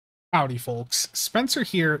Howdy folks, Spencer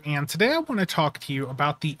here, and today I want to talk to you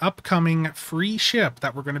about the upcoming free ship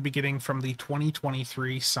that we're going to be getting from the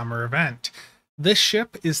 2023 summer event. This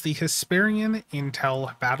ship is the Hysperian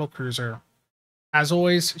Intel Battlecruiser. As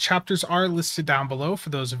always, chapters are listed down below for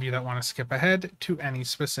those of you that want to skip ahead to any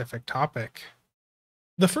specific topic.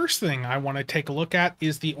 The first thing I want to take a look at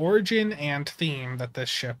is the origin and theme that this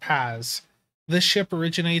ship has. This ship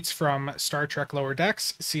originates from Star Trek Lower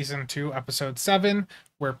Decks, Season 2, Episode 7,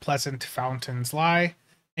 Where Pleasant Fountains Lie,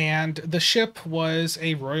 and the ship was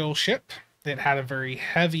a royal ship. It had a very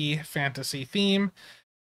heavy fantasy theme,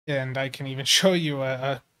 and I can even show you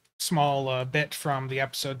a small bit from the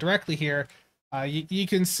episode directly here. You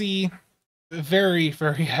can see very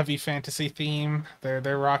heavy fantasy theme.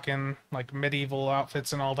 They're rocking like medieval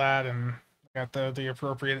outfits and all that, and got the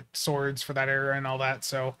appropriate swords for that era and all that.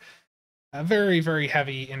 So very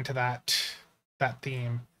heavy into that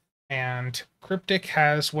theme. And Cryptic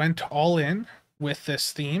has went all in with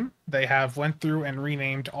this theme. They have went through and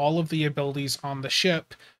renamed all of the abilities on the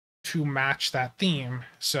ship to match that theme.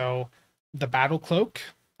 So the battle cloak,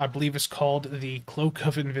 I believe, is called the Cloak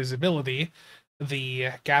of Invisibility.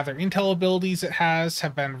 The gather intel abilities it has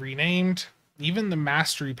have been renamed. Even the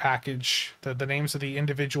mastery package, the names of the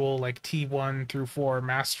individual like T1 through 4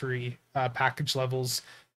 mastery package levels,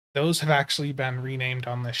 those have actually been renamed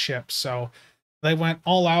on this ship. So they went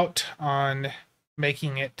all out on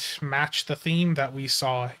making it match the theme that we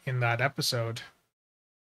saw in that episode.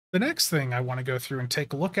 The next thing I want to go through and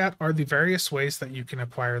take a look at are the various ways that you can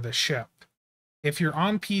acquire this ship. If you're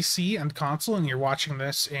on PC and console and you're watching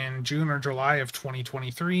this in June or July of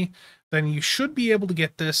 2023, then you should be able to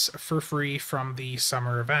get this for free from the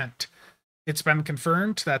summer event. It's been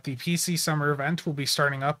confirmed that the PC summer event will be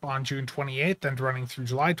starting up on June 28th and running through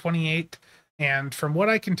July 28th. And from what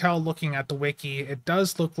I can tell looking at the wiki, it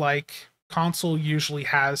does look like console usually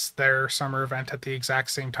has their summer event at the exact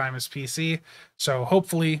same time as PC. So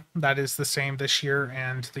hopefully that is the same this year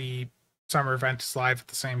and the summer event is live at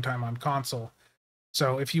the same time on console.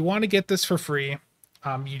 So if you want to get this for free,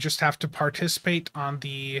 you just have to participate on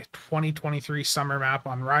the 2023 summer map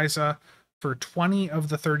on Ryza for 20 of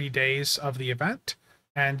the 30 days of the event,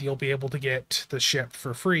 and you'll be able to get the ship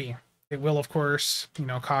for free. It will, of course,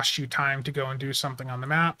 cost you time to go and do something on the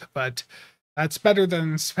map, but that's better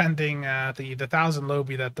than spending the 1,000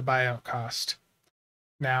 Lobi that the buyout cost.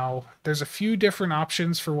 Now, there's a few different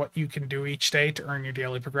options for what you can do each day to earn your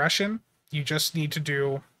daily progression. You just need to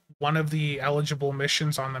do one of the eligible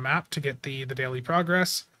missions on the map to get the daily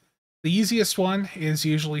progress. The easiest one is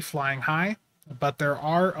usually flying high, but there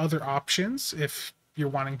are other options if you're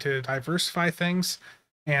wanting to diversify things.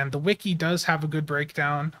 And the wiki does have a good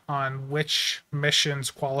breakdown on which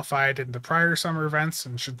missions qualified in the prior summer events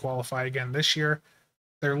and should qualify again this year.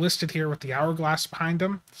 They're listed here with the hourglass behind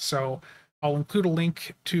them. So I'll include a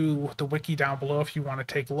link to the wiki down below if you want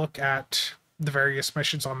to take a look at the various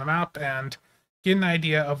missions on the map and get an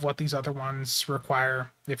idea of what these other ones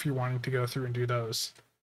require if you're wanting to go through and do those.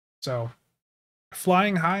 So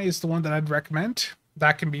flying high is the one that I'd recommend.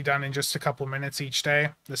 That can be done in just a couple minutes each day,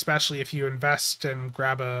 especially if you invest and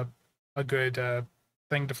grab a good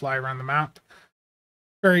thing to fly around the map.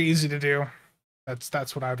 Very easy to do.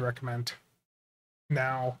 That's what I'd recommend.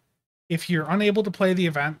 Now, if you're unable to play the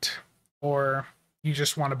event or you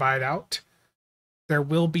just want to buy it out, there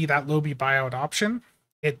will be that Lobi buyout option.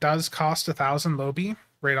 It does cost 1,000 Lobi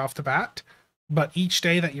right off the bat, but each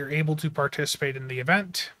day that you're able to participate in the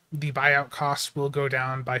event, the buyout cost will go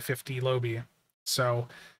down by 50 Lobi. So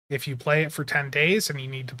if you play it for 10 days and you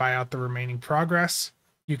need to buy out the remaining progress,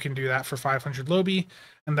 you can do that for 500 Lobi,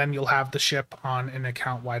 and then you'll have the ship on an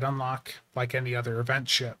account-wide unlock like any other event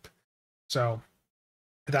ship. So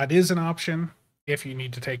that is an option if you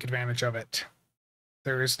need to take advantage of it.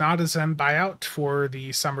 There is not a Zen buyout for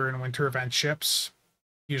the summer and winter event ships.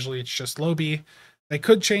 Usually it's just Lobi. They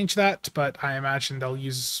could change that, but I imagine they'll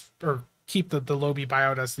use or keep the Lobi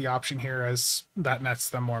buyout as the option here, as that nets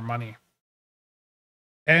them more money.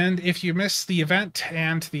 And if you miss the event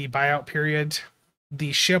and the buyout period,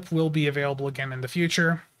 the ship will be available again in the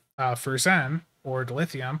future for Zen or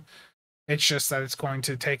Dilithium. It's just that it's going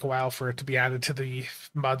to take a while for it to be added to the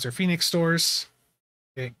Muds or Phoenix stores.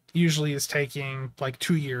 It usually is taking like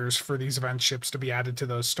 2 years for these event ships to be added to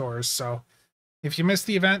those stores. So if you miss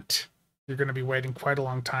the event, you're going to be waiting quite a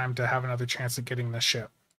long time to have another chance at getting this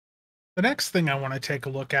ship. The next thing I want to take a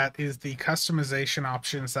look at is the customization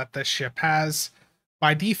options that this ship has.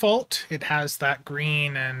 By default, it has that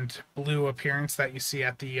green and blue appearance that you see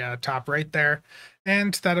at the top right there,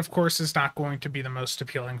 and that of course is not going to be the most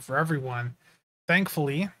appealing for everyone.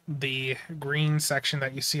 Thankfully, the green section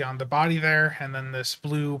that you see on the body there, and then this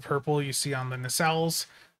blue purple you see on the nacelles,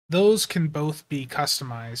 those can both be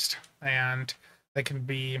customized, and they can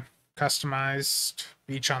be customized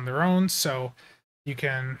each on their own. So you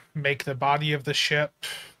can make the body of the ship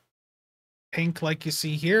pink like you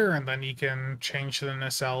see here, and then you can change the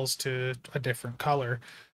nacelles to a different color.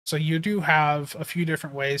 So you do have a few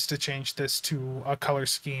different ways to change this to a color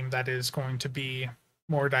scheme that is going to be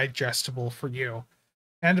more digestible for you.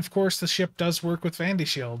 And of course, the ship does work with Vandy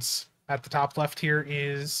shields. At the top left here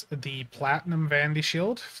is the Platinum Vandy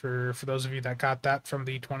shield, for those of you that got that from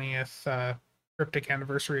the 20th Cryptic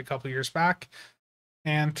anniversary a couple years back.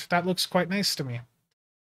 And that looks quite nice to me.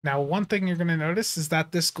 Now, one thing you're going to notice is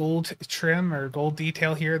that this gold trim or gold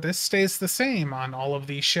detail here, this stays the same on all of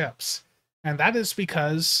these ships. And that is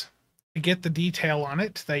because to get the detail on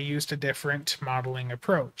it, they used a different modeling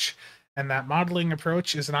approach. And that modeling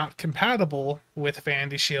approach is not compatible with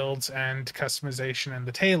Vandy shields and customization in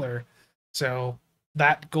the tailor. So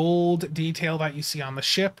that gold detail that you see on the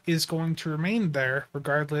ship is going to remain there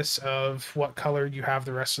regardless of what color you have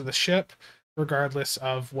the rest of the ship, regardless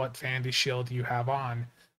of what Vandy shield you have on.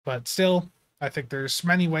 But still, I think there's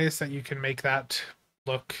many ways that you can make that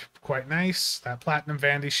look quite nice. That Platinum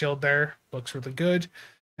Vandy shield there looks really good,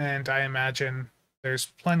 and I imagine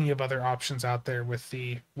there's plenty of other options out there with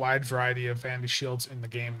the wide variety of Vandy shields in the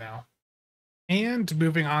game now. And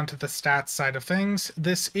moving on to the stats side of things,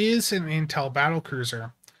 this is an Intel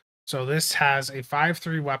Battlecruiser. So this has a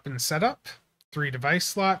 5-3 weapon setup, 3 device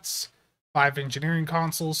slots, 5 engineering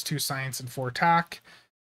consoles, 2 science and 4 tac.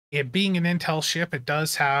 It being an Intel ship, it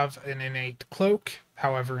does have an innate cloak.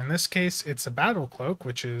 However, in this case, it's a battle cloak,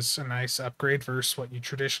 which is a nice upgrade versus what you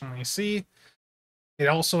traditionally see. It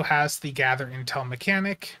also has the gather intel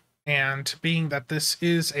mechanic, and being that this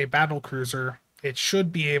is a battle cruiser, it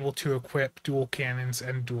should be able to equip dual cannons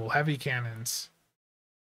and dual heavy cannons.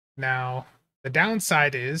 Now, the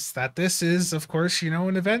downside is that this is, of course,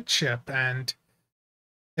 an event ship, and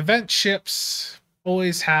event ships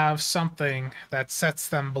always have something that sets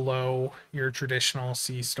them below your traditional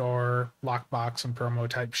C-Store, lockbox, and promo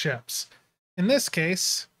type ships. In this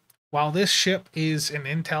case, while this ship is an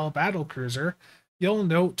Intel battlecruiser, you'll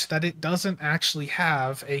note that it doesn't actually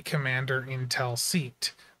have a Commander Intel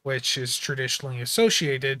seat, which is traditionally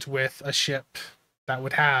associated with a ship that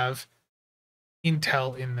would have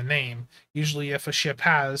Intel in the name. Usually if a ship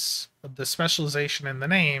has the specialization in the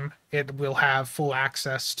name, it will have full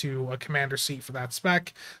access to a commander seat for that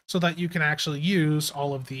spec so that you can actually use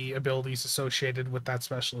all of the abilities associated with that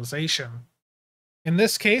specialization. In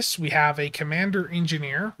this case, we have a commander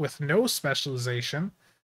engineer with no specialization,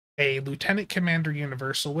 a lieutenant commander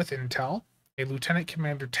universal with Intel, a lieutenant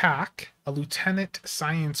commander tac, a lieutenant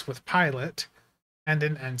science with pilot, and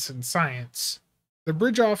an ensign science. The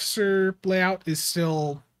bridge officer layout is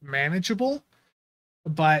still manageable,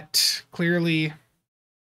 but clearly,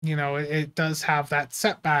 it does have that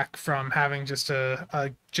setback from having just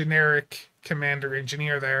a generic commander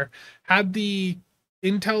engineer there. Had the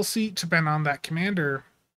Intel seat been on that commander,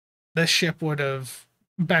 the ship would have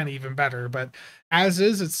been even better, but as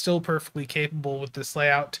is, it's still perfectly capable with this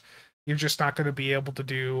layout. You're just not going to be able to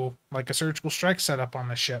do like a surgical strike setup on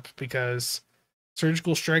the ship because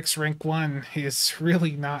surgical strikes rank 1 is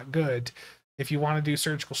really not good. If you want to do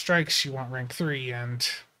surgical strikes, you want rank 3, and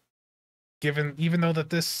even though that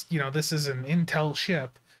this is an Intel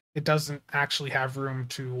ship, it doesn't actually have room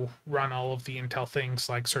to run all of the Intel things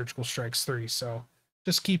like surgical strikes 3, so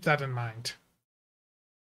just keep that in mind.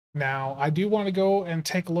 Now, I do want to go and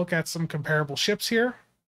take a look at some comparable ships here.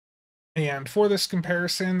 And for this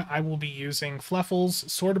comparison, I will be using Fleffle's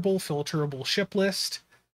sortable filterable ship list.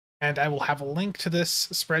 And I will have a link to this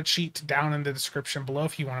spreadsheet down in the description below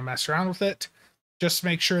if you want to mess around with it. Just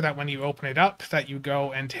make sure that when you open it up that you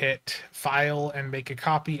go and hit File and make a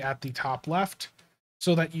copy at the top left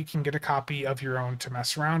so that you can get a copy of your own to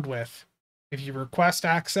mess around with. If you request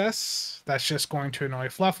access, that's just going to annoy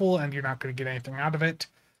Fleffle and you're not going to get anything out of it.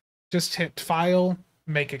 Just hit File,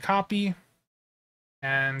 make a copy,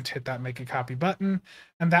 and hit that Make a Copy button,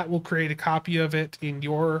 and that will create a copy of it in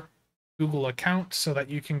your Google account so that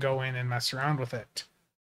you can go in and mess around with it.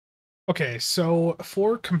 Okay, so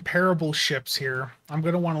for comparable ships here, I'm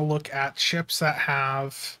going to want to look at ships that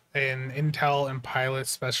have an Intel and Pilot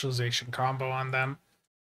specialization combo on them.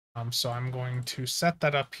 So I'm going to set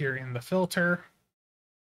that up here in the filter.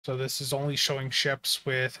 So this is only showing ships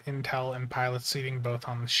with Intel and Pilot seating both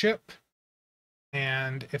on the ship.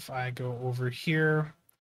 And if I go over here,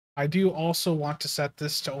 I do also want to set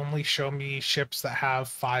this to only show me ships that have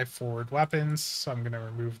 5 forward weapons. So I'm going to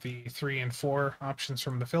remove the 3 and 4 options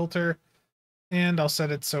from the filter. And I'll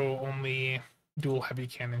set it so only dual heavy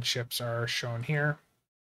cannon ships are shown here.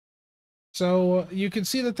 So you can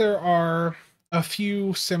see that there are a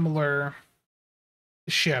few similar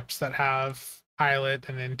ships that have pilot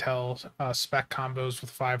and intel spec combos with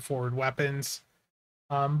 5 forward weapons,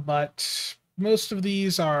 but most of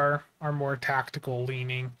these are more tactical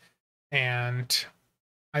leaning. And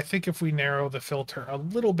I think if we narrow the filter a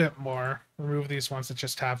little bit more, remove these ones that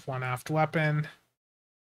just have 1 aft weapon,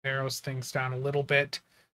 narrows things down a little bit.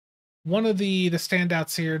 One of the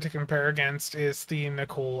standouts here to compare against is the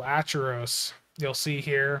Nicole Acheros. You'll see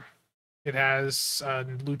here it has a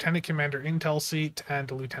Lieutenant Commander Intel seat and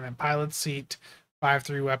a Lieutenant Pilot seat,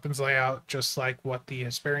 5-3 weapons layout, just like what the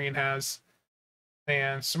Hysperian has.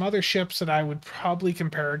 And some other ships that I would probably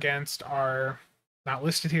compare against are not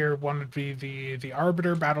listed here. One would be the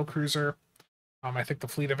Arbiter Battlecruiser. I think the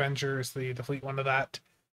Fleet Avenger is the fleet one of that.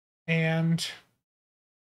 And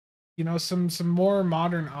some more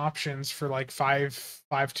modern options for like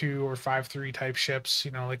 5.2 or 5.3 type ships,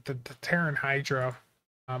 like the Terran Hydra.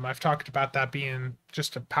 I've talked about that being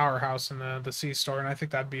just a powerhouse in the Sea Store, and I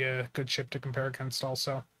think that'd be a good ship to compare against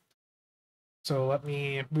also. So let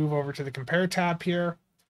me move over to the compare tab here.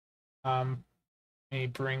 Let me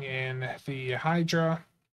bring in the Hydra.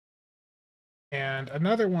 And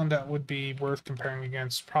another one that would be worth comparing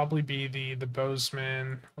against probably be the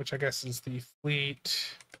Bozeman, which I guess is the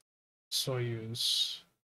Fleet Soyuz.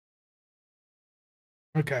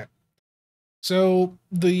 Okay. So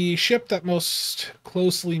the ship that most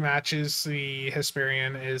closely matches the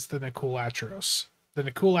Hysperian is the Nicole Acheros. The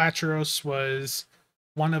Nicole Acheros was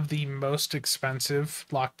one of the most expensive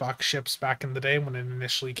lockbox ships back in the day when it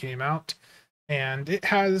initially came out, and it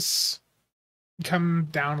has come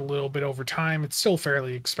down a little bit over time. It's still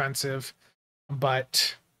fairly expensive,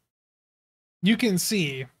 but you can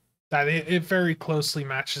see that it very closely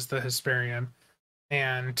matches the Hysperian.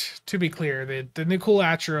 And to be clear, the Nicole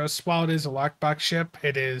Acheros, while it is a lockbox ship,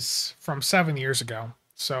 it is from 7 years ago.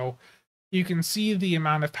 So you can see the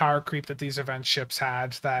amount of power creep that these event ships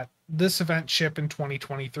had, that this event ship in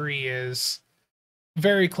 2023 is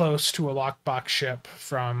very close to a lockbox ship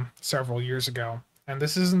from several years ago. And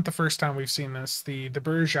this isn't the first time we've seen this. The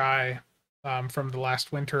Burjai from the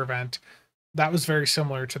last winter event, that was very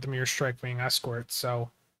similar to the Mir Strike Wing Escort.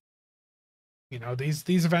 So,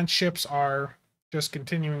 these event ships are just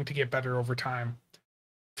continuing to get better over time.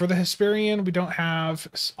 For the Hysperian, we don't have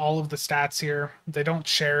all of the stats here. They don't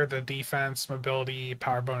share the defense, mobility,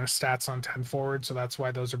 power bonus stats on 10 forward, so that's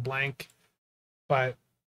why those are blank. But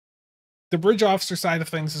the bridge officer side of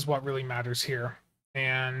things is what really matters here.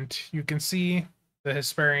 And you can see the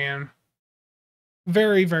Hysperian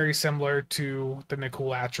very, very similar to the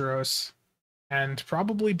Nicole Acheros, and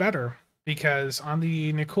probably better, because on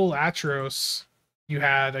the Nicole Acheros, you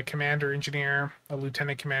had a commander engineer, a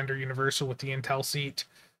lieutenant commander universal with the intel seat.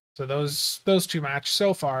 So those two match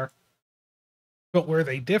so far. But where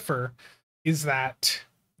they differ is that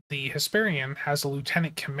the Hysperian has a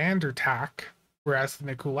lieutenant commander tack, whereas the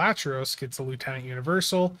Nicole Acheros gets a lieutenant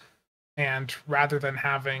universal. And rather than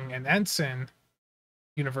having an ensign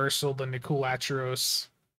universal, the Nicole Acheros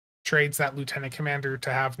trades that lieutenant commander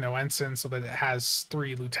to have no ensign so that it has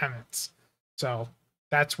 3 lieutenants. So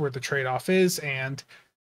that's where the trade-off is, and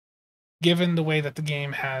given the way that the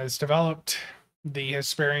game has developed, the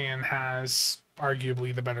Hysperian has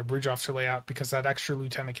arguably the better bridge officer layout because that extra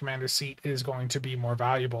lieutenant commander seat is going to be more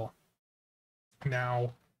valuable.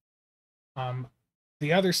 Now,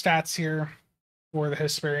 the other stats here for the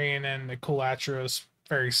Hysperian and the Nicole Acheros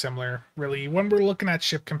very similar. Really, when we're looking at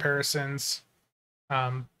ship comparisons,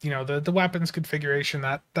 the weapons configuration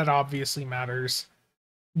that obviously matters,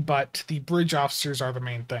 but the bridge officers are the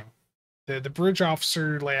main thing. The bridge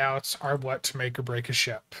officer layouts are what make or break a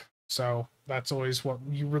ship. So that's always what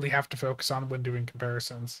you really have to focus on when doing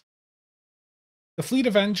comparisons. The Fleet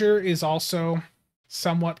Avenger is also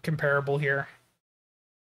somewhat comparable here.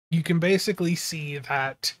 You can basically see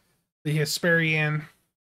that the Hysperian,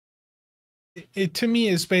 it to me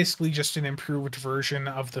is basically just an improved version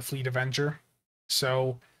of the Fleet Avenger.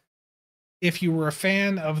 So if you were a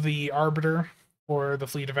fan of the Arbiter or the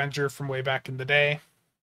Fleet Avenger from way back in the day,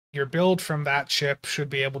 your build from that ship should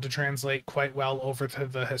be able to translate quite well over to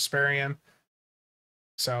the Hysperian.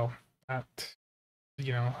 So that,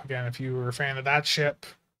 again, if you were a fan of that ship,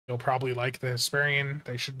 you'll probably like the Hysperian.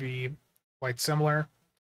 They should be quite similar.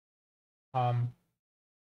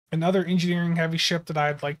 Another engineering heavy ship that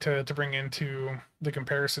I'd like to bring into the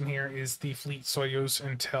comparison here is the Fleet Soyuz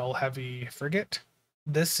Intel Heavy Frigate.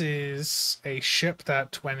 This is a ship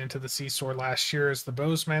that went into the Sea Store last year as the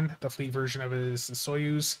Bozeman. The fleet version of it is the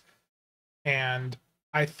Soyuz. And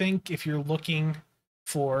I think if you're looking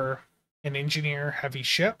for an engineer heavy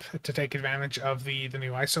ship to take advantage of the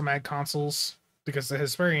new isomag consoles, because the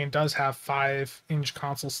Hysperian does have 5-inch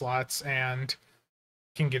console slots and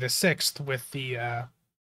can get a sixth with the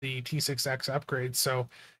T6X upgrade. So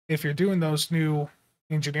if you're doing those new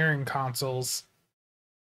engineering consoles,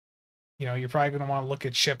 you're probably going to want to look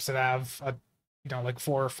at ships that have like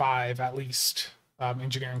 4 or 5 at least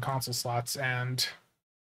engineering console slots. And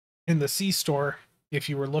in the C store, if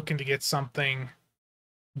you were looking to get something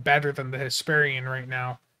better than the Hysperian right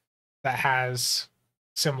now that has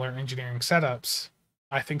similar engineering setups,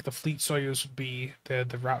 I think the Fleet Soyuz would be the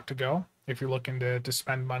route to go if you're looking to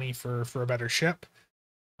spend money for a better ship.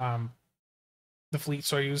 The Fleet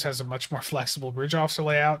Soyuz has a much more flexible bridge officer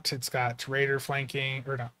layout. It's got Raider flanking,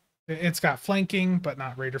 or no, it's got flanking, but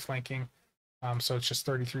not Raider flanking. So it's just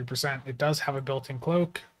 33%. It does have a built-in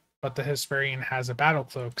cloak, but the Hysperian has a battle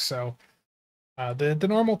cloak. So the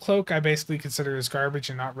normal cloak I basically consider as garbage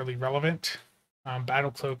and not really relevant.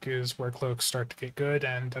 Battle cloak is where cloaks start to get good,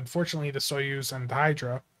 and unfortunately the Soyuz and the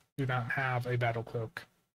Hydra do not have a battle cloak.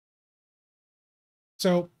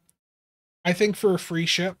 So I think for a free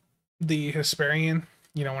ship, the Hysperian,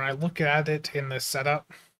 when I look at it in this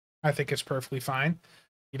setup, I think it's perfectly fine.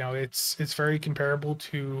 It's very comparable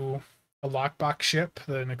to a lockbox ship,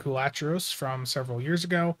 the Nikulatros from several years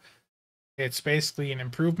ago. It's basically an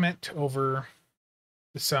improvement over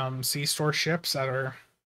some C-store ships that are,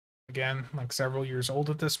 again, like several years old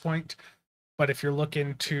at this point. But if you're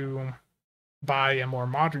looking to buy a more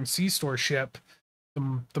modern C-store ship,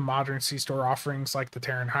 the modern C-store offerings like the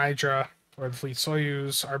Terran Hydra or the Fleet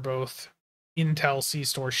Soyuz are both Intel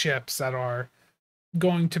C-store ships that are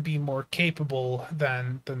going to be more capable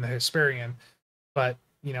than the Hysperian. But,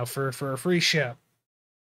 for a free ship,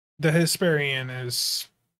 the Hysperian is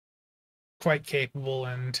quite capable,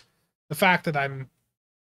 and the fact that I'm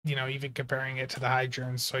even comparing it to the Hydra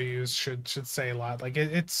and Soyuz should say a lot. Like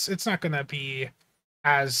it's not going to be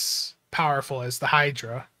as powerful as the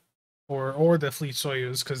Hydra or the Fleet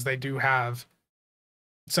Soyuz, because they do have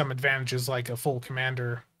some advantages like a full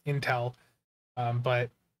commander intel.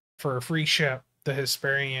 But for a free ship, the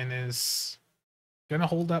Hysperian is going to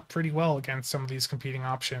hold up pretty well against some of these competing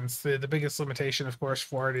options. The biggest limitation, of course,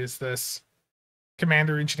 for it is this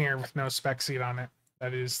commander engineer with no spec seat on it.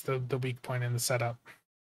 That is the weak point in the setup.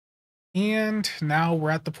 And now we're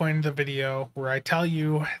at the point of the video where I tell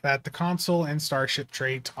you that the console and Starship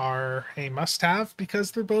Trait are a must-have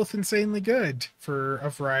because they're both insanely good for a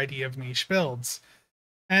variety of niche builds.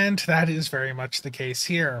 And that is very much the case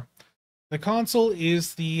here. The console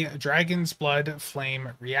is the Dragon's Blood Flame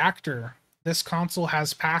Reactor. This console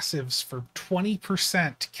has passives for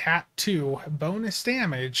 20% Cat 2 bonus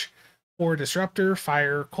damage for Disruptor,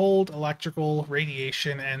 Fire, Cold, Electrical,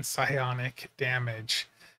 Radiation, and Psionic damage.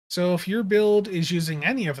 So if your build is using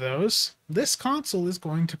any of those, this console is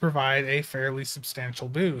going to provide a fairly substantial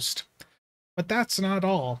boost. But that's not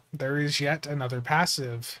all. There is yet another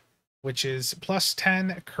passive, which is plus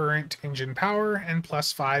 10 current engine power and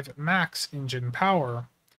plus 5 max engine power.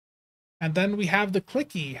 And then we have the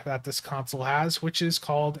clicky that this console has, which is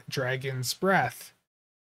called Dragon's Breath,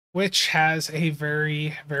 which has a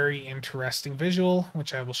very, very interesting visual,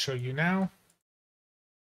 which I will show you now.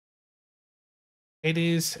 It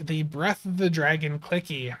is the Breath of the Dragon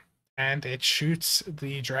clicky, and it shoots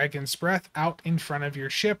the Dragon's Breath out in front of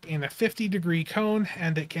your ship in a 50-degree cone,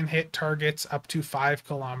 and it can hit targets up to 5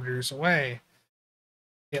 kilometers away.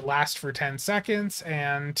 It lasts for 10 seconds,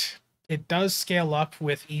 and it does scale up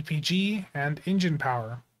with EPG and engine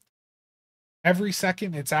power. Every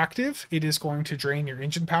second it's active, it is going to drain your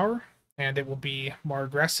engine power, and it will be more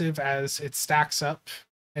aggressive as it stacks up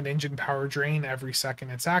an engine power drain every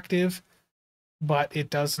second it's active. But it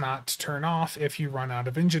does not turn off if you run out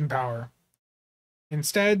of engine power.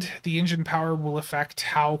 Instead, the engine power will affect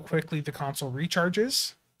how quickly the console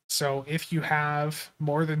recharges. So if you have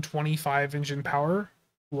more than 25 engine power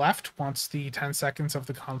left once the 10 seconds of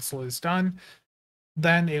the console is done,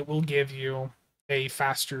 then it will give you a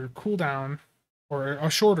faster cooldown or a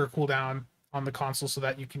shorter cooldown on the console so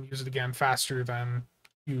that you can use it again faster than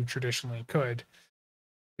you traditionally could.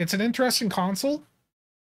 It's an interesting console.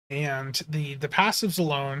 And the passives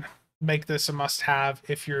alone make this a must-have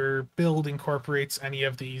if your build incorporates any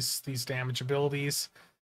of these damage abilities.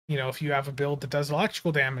 If you have a build that does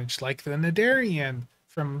electrical damage, like the Nadarian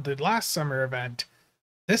from the last summer event,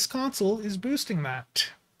 this console is boosting that.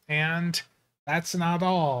 And that's not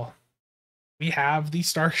all. We have the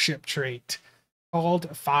Starship Trait,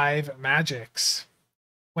 called 5 Magics.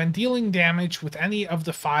 When dealing damage with any of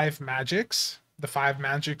the 5 magics, the 5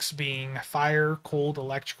 magics being fire, cold,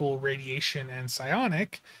 electrical, radiation, and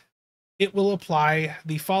psionic, it will apply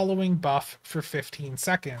the following buff for 15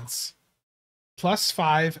 seconds.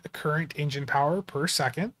 +5 current engine power per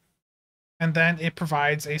second. And then it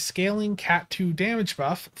provides a scaling Cat 2 damage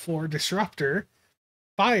buff for Disruptor,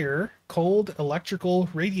 fire, cold, electrical,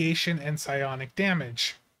 radiation, and psionic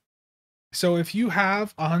damage. So if you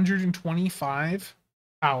have 125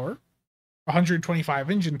 power, 125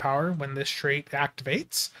 engine power when this trait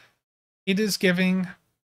activates, it is giving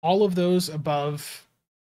all of those above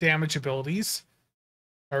damage abilities,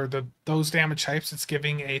 or those damage types, it's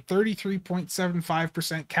giving a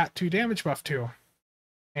 33.75% Cat 2 damage buff to.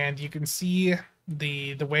 And you can see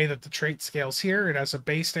the way that the trait scales here. It has a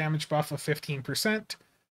base damage buff of 15%,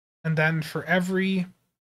 and then for every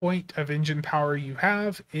point of engine power you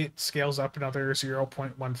have, it scales up another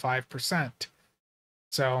 0.15%.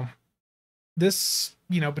 So this,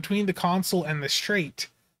 between the console and this trait,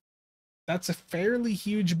 that's a fairly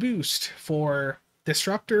huge boost for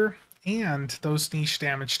Disruptor and those niche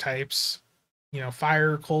damage types,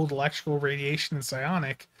 fire, cold, electrical, radiation, and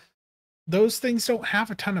psionic. Those things don't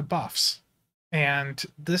have a ton of buffs. And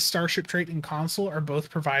this Starship Trait and console are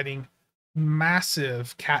both providing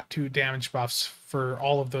massive Cat 2 damage buffs for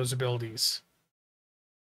all of those abilities,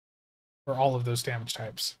 for all of those damage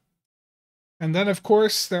types. And then, of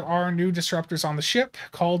course, there are new disruptors on the ship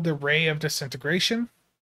called the Ray of Disintegration.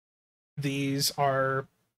 These are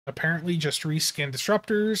apparently just reskinned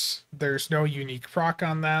disruptors. There's no unique proc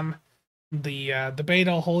on them. The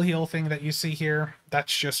beta whole heal thing that you see here,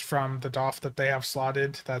 that's just from the DOF that they have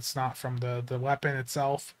slotted. That's not from the weapon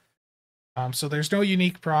itself. So there's no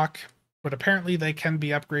unique proc, but apparently they can be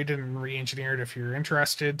upgraded and re-engineered if you're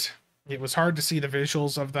interested. It was hard to see the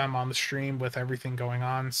visuals of them on the stream with everything going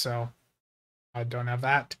on, so I don't have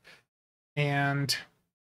that. And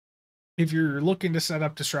if you're looking to set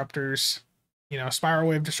up disruptors, Spiral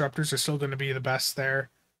Wave disruptors are still going to be the best there,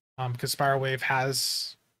 because Spiral Wave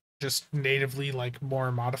has just natively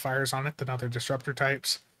more modifiers on it than other disruptor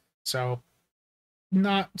types. So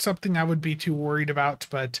not something I would be too worried about,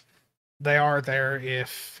 but they are there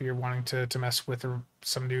if you're wanting to mess with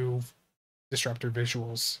some new disruptor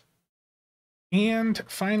visuals. And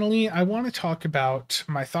finally, I want to talk about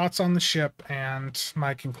my thoughts on the ship and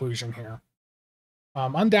my conclusion here.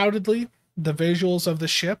 Undoubtedly, the visuals of the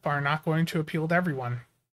ship are not going to appeal to everyone.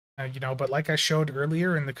 But like I showed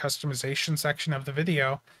earlier in the customization section of the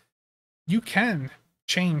video, you can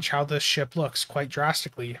change how this ship looks quite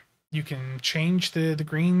drastically. You can change the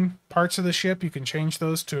green parts of the ship. You can change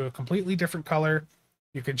those to a completely different color.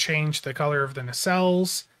 You can change the color of the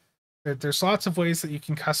nacelles. There's lots of ways that you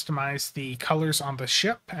can customize the colors on the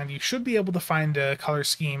ship, and you should be able to find a color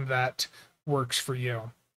scheme that works for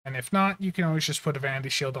you. And if not, you can always just put a vanity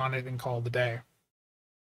shield on it and call it a day.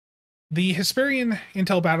 The Hysperian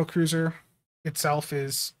Intel Battlecruiser itself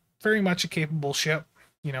is very much a capable ship.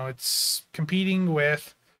 It's competing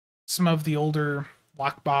with some of the older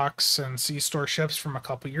Lockbox and C-Store ships from a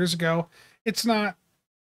couple years ago. It's not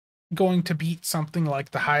going to beat something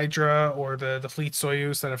like the Hydra or the Fleet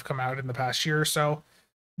Soyuz that have come out in the past year or so,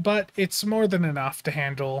 but it's more than enough to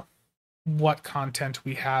handle what content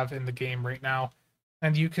we have in the game right now.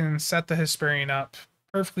 And you can set the Hysperian up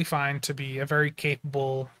perfectly fine to be a very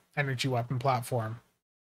capable energy weapon platform.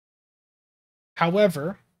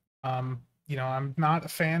 However, I'm not a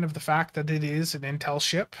fan of the fact that it is an Intel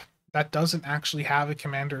ship that doesn't actually have a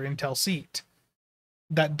Commander Intel seat.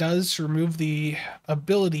 That does remove the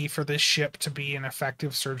ability for this ship to be an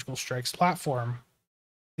effective surgical strikes platform.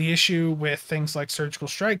 The issue with things like surgical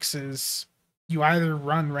strikes is you either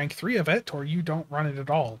run rank 3 of it or you don't run it at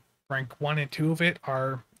all. Rank 1 and 2 of it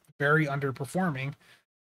are very underperforming,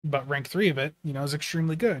 but rank 3 of it, is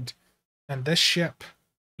extremely good. And this ship,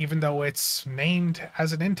 even though it's named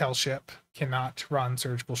as an Intel ship, cannot run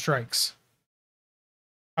surgical strikes.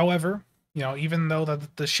 However, even though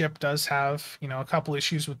the ship does have, a couple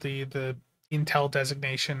issues with the Intel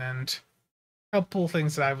designation and a couple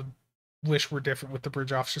things that I would wish were different with the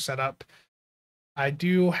bridge officer setup, I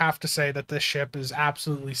do have to say that this ship is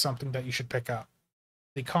absolutely something that you should pick up.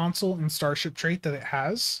 The console and Starship Trait that it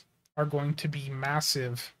has are going to be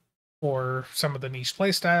massive for some of the niche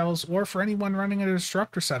playstyles or for anyone running a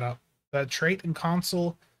disruptor setup. The trait and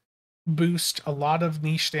console boost a lot of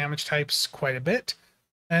niche damage types quite a bit,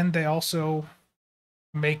 and they also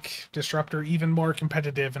make Disruptor even more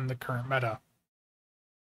competitive in the current meta.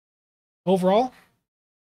 Overall,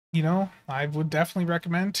 I would definitely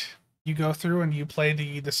recommend you go through and you play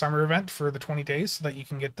the summer event for the 20 days so that you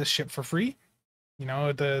can get this ship for free.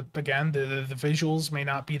 The visuals may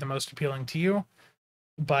not be the most appealing to you,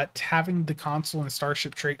 but having the console and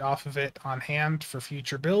Starship Trait off of it on hand for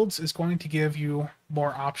future builds is going to give you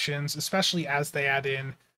more options, especially as they add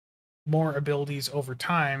in more abilities over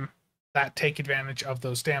time that take advantage of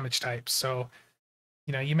those damage types. So,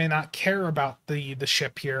 you may not care about the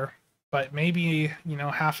ship here, but maybe,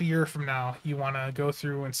 half a year from now, you want to go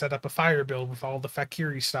through and set up a fire build with all the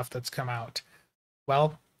Fakiri stuff that's come out.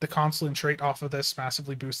 Well, the console and trait off of this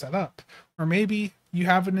massively boost that up. Or maybe you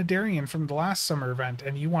have a Nadarian from the last summer event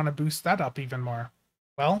and you want to boost that up even more.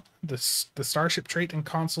 Well, the Starship Trait and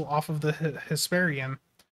console off of the Hysperian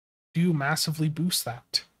do massively boost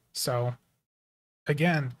that. So,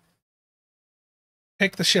 again,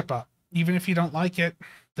 pick the ship up. Even if you don't like it,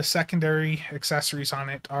 the secondary accessories on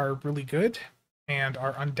it are really good and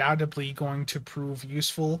are undoubtedly going to prove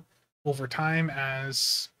useful over time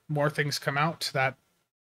as more things come out that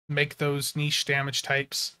make those niche damage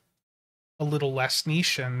types a little less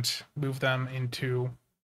niche and move them into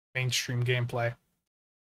mainstream gameplay.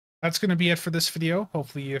 That's going to be it for this video.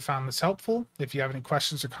 Hopefully you found this helpful. If you have any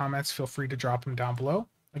questions or comments, feel free to drop them down below.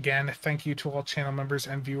 Again, thank you to all channel members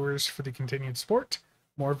and viewers for the continued support.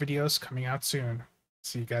 More videos coming out soon.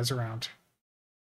 See you guys around.